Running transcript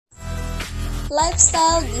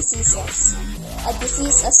Lifestyle diseases. A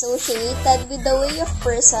disease associated with the way a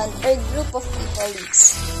person or group of people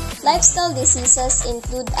lives. Lifestyle diseases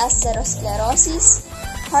include atherosclerosis,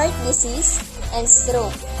 heart disease, and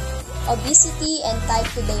stroke, obesity and type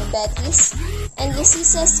 2 diabetes, and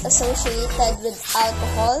diseases associated with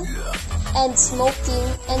alcohol and smoking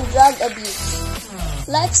and drug abuse.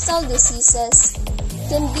 Lifestyle diseases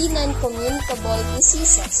can be non-communicable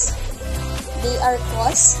diseases. They are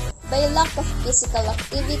caused by lack of physical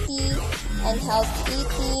activity, unhealthy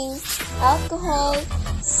eating, alcohol,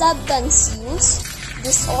 substance use,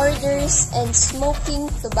 disorders, and smoking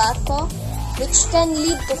tobacco, which can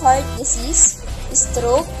lead to heart disease,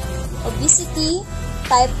 stroke, obesity,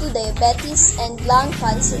 type 2 diabetes, and lung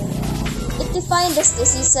cancer. It defined as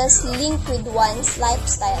diseases linked with one's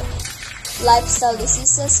lifestyle. Lifestyle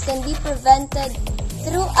diseases can be prevented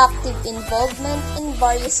through active involvement in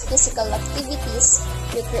various physical activities,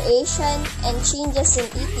 recreation, and changes in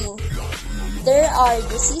eating. There are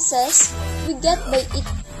diseases we get by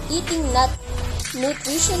eating not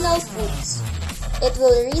nutritional foods. It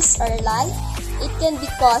will risk our life. It can be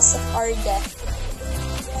cause of our death.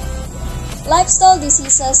 Lifestyle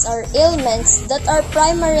diseases are ailments that are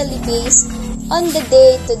primarily based on the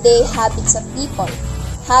day-to-day habits of people.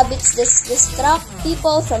 Habits that distract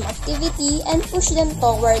people from activity and push them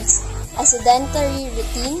towards a sedentary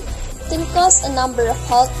routine can cause a number of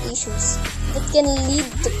health issues that can lead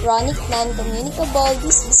to chronic non-communicable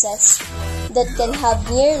diseases that can have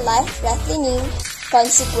near life-threatening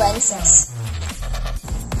consequences.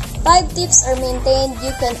 5 tips are maintained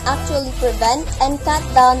you can actually prevent and cut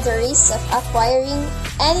down the risk of acquiring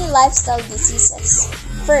any lifestyle diseases.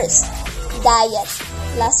 First, diet.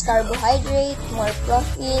 Less carbohydrate, more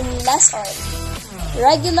protein, less oil.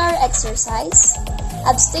 Regular exercise.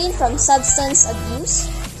 Abstain from substance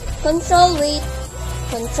abuse. Control weight.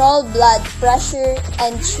 Control blood pressure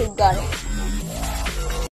and sugar.